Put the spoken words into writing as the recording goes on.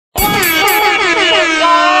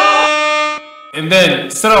and then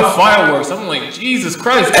set off fireworks. I'm like, Jesus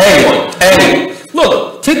Christ. Hey.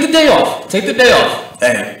 Look, take the day off. Take the day off.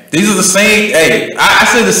 Hey, these are the same. Hey, I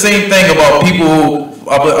say the same thing about people,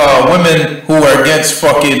 women who are against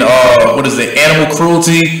fucking animal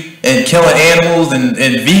cruelty and killing animals and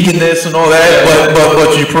veganism and all that.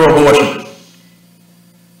 But you pro-abortion.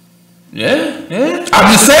 Yeah.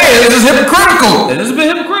 I'm just saying, it's just hypocritical. It is a bit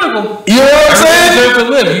hypocritical. You know what I'm saying? Deserve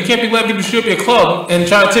to live. You can't be letting people shoot up your club and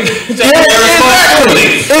try to take. Exactly. Like,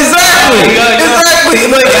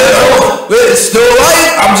 it's still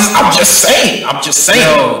life. I'm just saying.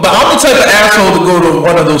 No, but I'm the type of asshole to go to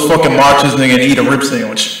one of those fucking marches, nigga, and eat a rib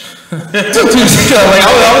sandwich. I'm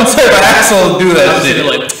the type of asshole to do that shit.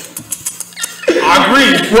 Like, I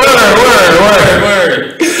agree. Word.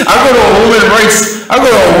 I go to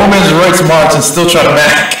a women's rights march and still try to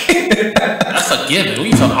mac. That's a given. What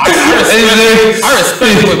you talking? I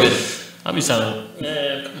respect women. I be saying,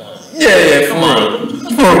 man, come on. Yeah, come on.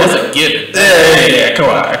 That's a given. Yeah. Come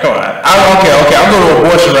on. Okay. I'll go to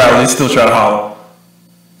abortion rally and still try to holler.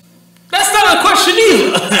 That's not a question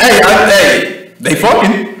either. Hey, they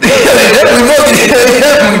fucking. They definitely fucking.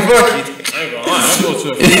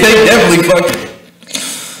 They definitely fucking.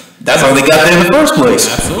 That's how they got there in the first place.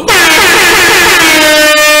 Absolutely.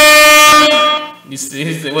 You see,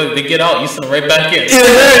 what, they get out, you send them right back in. Hey,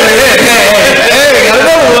 got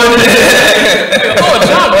another one. Oh,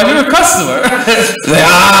 John, you're a customer.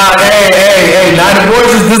 Hey, 9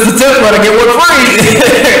 abortions, this is the tip, but I get one free.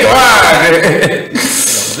 Come on.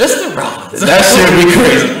 Mr. Rollins. That shit be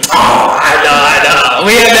crazy. Oh, I know.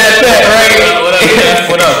 We had that bet,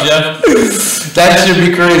 right? What up, Jeff? That should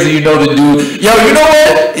be crazy, you know the dude. Yo, you know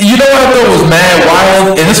what? I thought was mad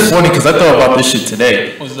wild, and it's funny because I thought about this shit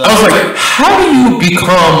today. I was like, how do you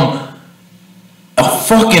become a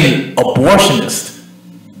fucking abortionist?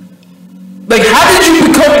 Like, how did you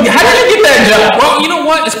get that job? Well, you know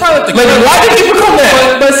what? It's probably why did you become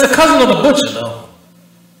that? But it's the cousin of the butcher, though.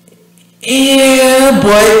 Yeah,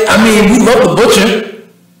 but I mean, we love the butcher.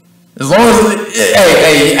 As long as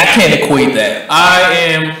hey, I can't equate that. I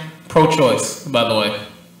am pro-choice, by the way.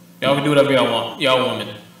 Y'all can do whatever y'all want. Y'all women.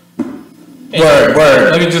 Hey, word.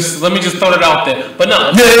 Let me just throw it out there. But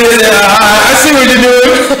no. Yeah, I see what you're doing.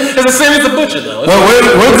 It's the same as the butcher, though. Well,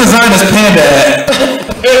 where's designer's panda at?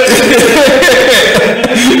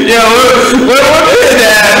 Yo, where panda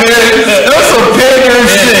at, man? That's some pandering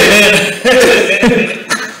shit.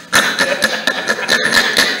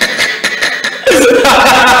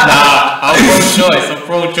 I'm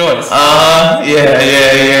pro-choice.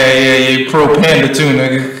 Yeah. You pro-panda too,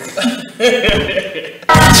 nigga.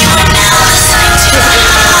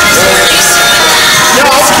 Yo,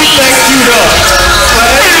 I'll keep that queued up.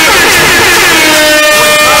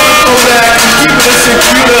 Go back and keep this shit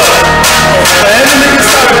queued up. Any nigga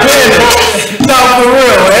try to pan it. No, for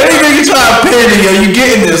real. Any nigga try to pan it, yo, you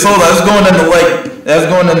getting this. Hold on, that's going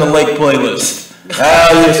in the lake playlist.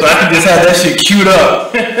 Yeah, so I can just have that shit queued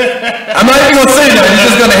up. I'm not even gonna say nothing. You're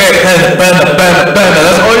just gonna hear banda.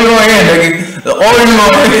 That's all you're gonna hear, nigga. All you're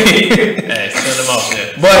gonna hear. Hey, send them out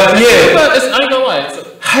there. But yeah, I ain't gonna lie.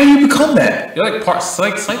 How do you become that? You're like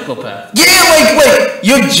psychopath. Yeah, like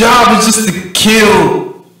your job is just to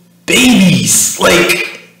kill babies.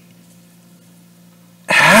 Like,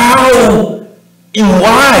 how and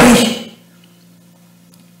why?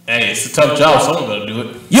 Hey, it's a tough job. Someone's gonna do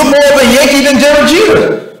it. You're more of a Yankee than Derek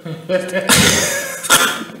Jeter.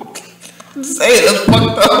 Say it. That's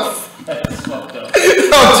fucked up. That's fucked up.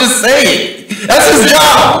 I'm just saying. That's his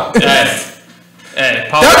job. Hey,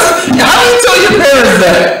 how do you tell your parents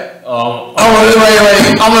that?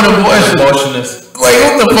 I'm an abortionist. Like,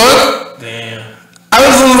 what the fuck? Damn. I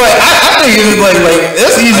was just like, I think it's like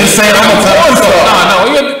that's easy to say I'm a porn star. No,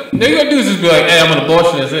 what you gotta do is just be like, hey, I'm an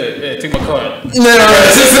abortionist. Hey, take my card. No.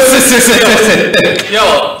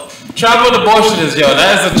 Yo, travel abortionist, yo,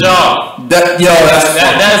 that is a job. That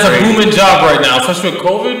is a booming job right now, especially with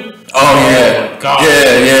COVID. Oh yeah. God.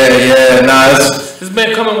 Yeah. Nah, this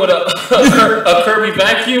man coming with a Kirby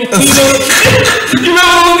vacuum. You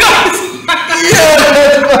remember those guys?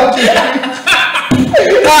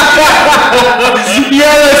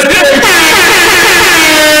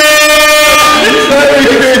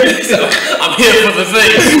 I'm here for the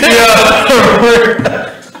thing.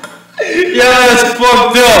 That's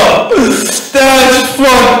fucked up. That's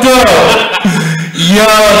fucked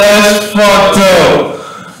up.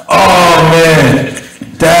 Oh man,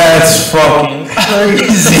 that's fucking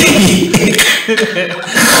crazy.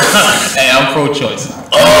 Hey, I'm pro-choice.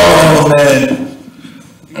 Oh man.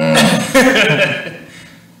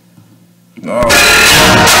 Oh. I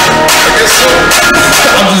guess so.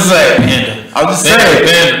 I'm just saying. I'm just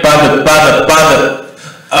saying. By the.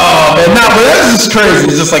 Oh man, nah, but that's just crazy.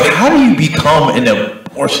 It's just like, how do you become an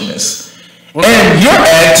abortionist? And your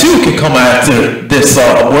ad too can come after this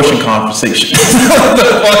abortion conversation. What the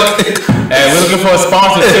fuck? Hey, we're looking for a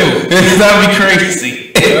sponsor too. That'd be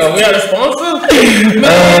crazy. We had a sponsor?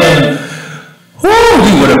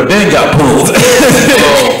 We would have been got pulled.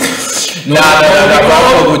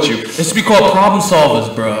 Nah, with you. It should be called Problem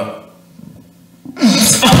Solvers, bro.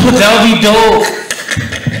 That would be dope.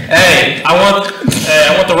 Hey, I want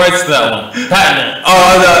the rights to that one. Patent it.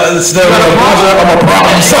 I'm a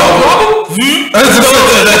problem solver.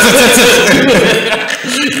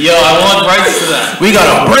 Yo, I want rights to that. We got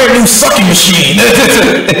a brand new sucking machine.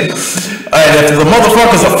 Alright, if the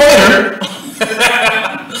motherfucker's a fighter,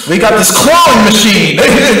 we got this clawing machine.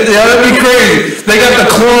 Yeah, that'd be crazy. They got the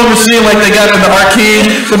clawing machine like they got in the arcade.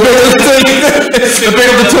 The big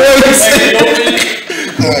of the toys.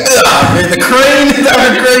 The crane,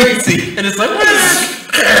 that'd be crazy. And it's like,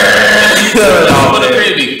 what a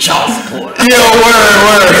baby child support. Yo,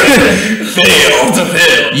 word. Fail.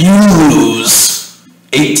 You lose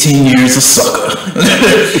 18 years of sucker.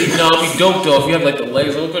 No, it'd be dope though if you have like the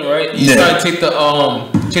legs open, right? You try to take the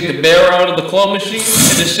bear out of the claw machine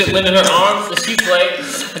and the shit land in her arms, and she's like,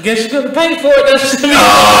 I guess you're gonna pay for it. That shit. No.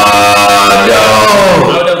 I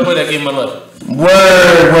would never play that game in my life.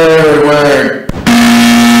 Word.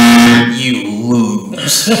 You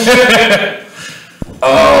lose.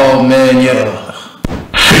 Oh man, yeah.